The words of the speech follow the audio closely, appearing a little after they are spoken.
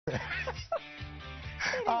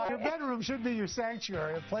Your bedroom should be your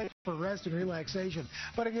sanctuary, a place for rest and relaxation.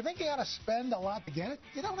 But if you think you got to spend a lot to get it,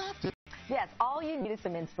 you don't have to. Yes, all you need is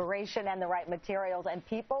some inspiration and the right materials, and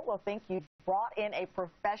people will think you brought in a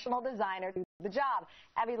professional designer to do the job.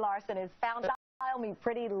 Abby Larson is found at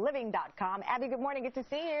StyleMePrettyLiving.com. Abby, good morning. Good to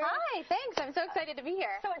see you. Hi, thanks. I'm so excited to be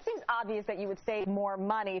here. So it seems obvious that you would save more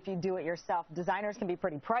money if you do it yourself. Designers can be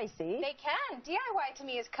pretty pricey. They can. DIY to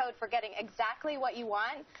me is code for getting exactly what you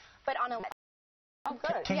want, but on a... Oh,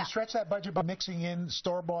 good. Can you stretch that budget by mixing in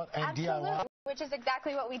store-bought and Absolutely, DIY? which is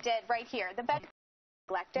exactly what we did right here. The bed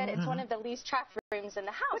neglected. It's one of the least tracked rooms in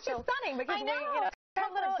the house. Which is stunning because I know. it's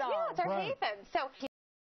our little zone. Yeah, it's our Right. haven. So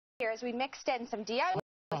here is we mixed in some DIY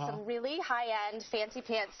with some really high-end, fancy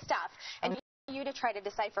pants stuff, and you to try to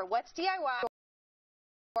decipher what's DIY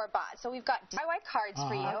or bought. So we've got DIY cards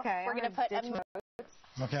for you. Okay, We're going to put a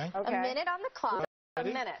minute on the clock. A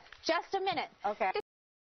minute. Just a minute. Okay.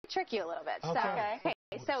 Trick you a little bit. Okay.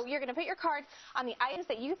 So you're going to put your card on the items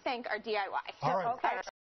that you think are DIY. All right. Okay.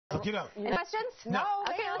 Look it up. Any questions? No.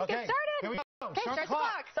 Okay, let's get started. Here we go. Okay, start the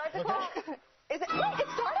clock. Start the clock. Is it? Wait, it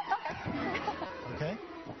started? Okay.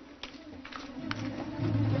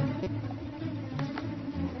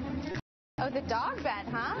 Oh, the dog bed,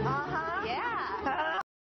 huh? Uh-huh. Yeah.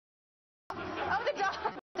 Oh, the dog.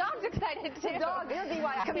 Dog's excited too. Dog, he'll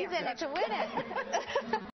DIY. Come He's here. in it to win it.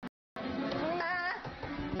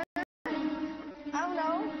 Oh, no.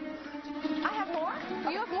 I have more?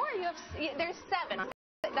 You have more. There's 7.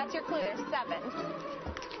 That's your clue. There's 7.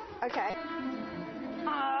 Okay.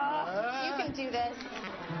 You can do this.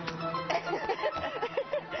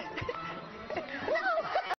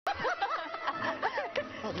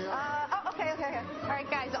 Okay. All right,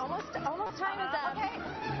 guys. Almost time is up. Okay.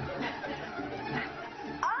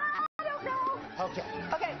 I don't know. Okay.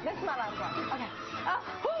 Okay, this is my last one. Okay. Oh,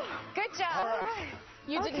 good job. All right.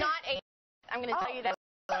 You did not ace. I'm going to tell you that.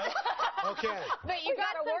 Okay. But you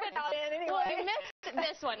got gotta work something. it anyway. Well, you missed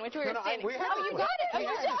this one, which we were standing. we had Oh, you got it. Oh, we you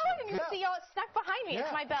had did. this Oh, one. and you Yeah. see, y'all stuck behind me. Yeah.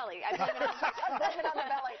 It's my belly. I'm blaming Blame it on the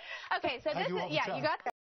belly. Okay, so I this do all is, the yeah, time. you got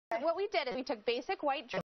that. What we did is we took basic white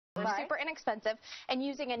drapes, Right. super inexpensive, and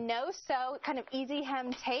using a no-sew kind of easy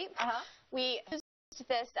hem tape, we used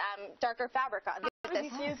this darker fabric on. How did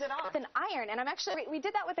you fuse it on? With an iron, and we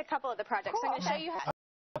did that with a couple of the projects. So I'm going to show you how.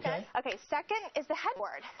 Okay. Okay, second is the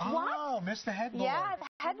headboard. Oh, missed the headboard. Yeah, the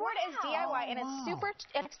headboard is DIY, and it's super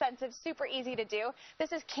inexpensive, super easy to do.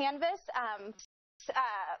 This is canvas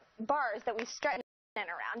bars that we straighten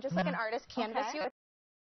around, just like an artist canvas you with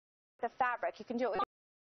the fabric. You can do it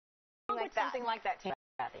with Something like that,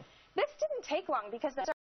 Kathy. This didn't take long because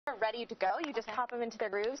they're ready to go. You just pop them into their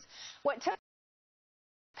grooves. What took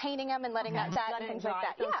painting them and letting that set and things like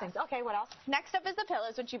that. Yeah. Okay, what else? Next up is the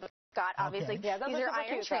pillows, which you've got, obviously. Yeah, those These are are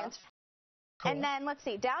iron cute, transfer. Cool. And then, let's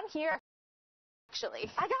see, down here, actually.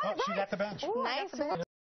 I got it right. She got the bench. Ooh, nice. So we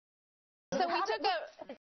took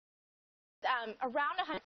around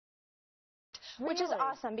 100, which is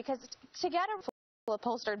awesome because to get a full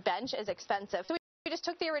upholstered bench is expensive. So we just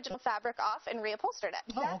took the original fabric off and reupholstered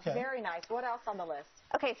it. Oh, okay. Very nice. What else on the list?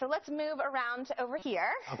 Okay, so let's move around over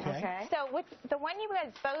here. Okay. So the one you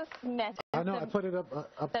guys both missed I is know. I put it up.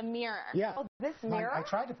 the mirror. Yeah. Oh, this mirror? I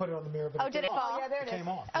tried to put it on the mirror, but Oh, did it fall? Oh, yeah, there it is. came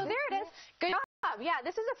off. Oh, there it is. Good job. Yeah,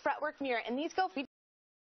 this is a fretwork mirror, and these we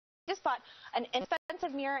just bought an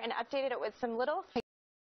inexpensive mirror and updated it with some little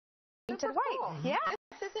painted white. Cool. Yeah.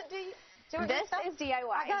 This isn't This is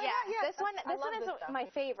DIY. Yeah. This one is this stuff. my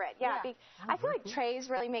favorite. Yeah. I feel like trays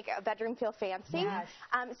really make a bedroom feel fancy. Yes.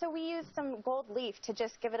 So we used some gold leaf to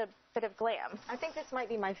just give it a bit of glam. I think this might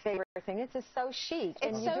be my favorite thing. This is so chic. It's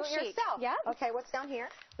and you so do it chic. yourself. Yeah. Okay, what's down here?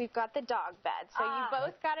 We've got the dog bed. So you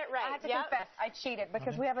both got it right. I have to confess, I cheated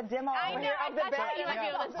because we have a demo I over know. here I of the thought bed. you might be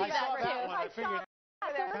able to see I saw that too. one. I figured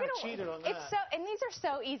I cheated on that. And these are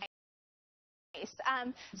so easy.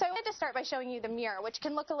 So I wanted to start by showing you the mirror, which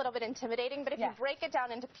can look a little bit intimidating, but if you break it down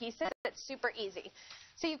into pieces, it's super easy.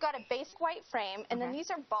 So you've got a basic white frame, and then these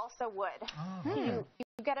are balsa wood. You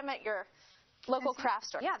get them at your local craft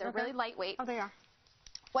store. Yeah, they're really lightweight. Oh, they are.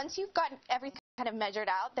 Once you've got everything kind of measured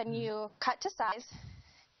out, then you cut to size,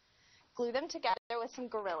 glue them together with some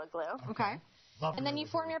Gorilla Glue. Okay. And then you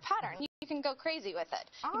form your pattern. You can go crazy with it.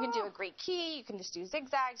 You can do a Greek key, you can just do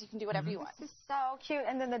zigzags, you can do whatever you want. This is so cute.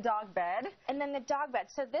 And then the dog bed. And then the dog bed.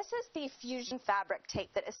 So this is the fusion fabric tape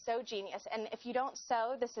that is so genius. And if you don't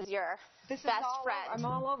sew, this is your best friend. I'm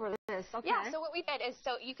all over this. Okay. Yeah, so what we did is,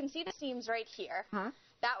 so you can see the seams right here.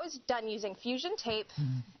 That was done using fusion tape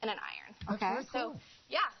and an iron. Okay. So,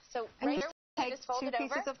 yeah, so And right you here, take just fold two it over.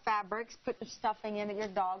 pieces of fabrics, put the stuffing in that your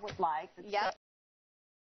dog would like. Yep.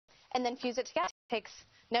 And then fuse it together. It takes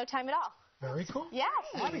no time at all. Very cool. Yes.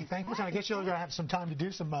 Abby, thank you. I guess you're going to have some time to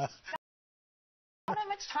do some... I don't have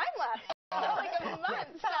much time left. Like a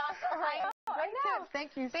month. I know.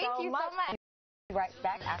 Thank you so much. Right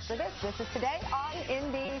back after this. This is Today on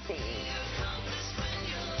NBC.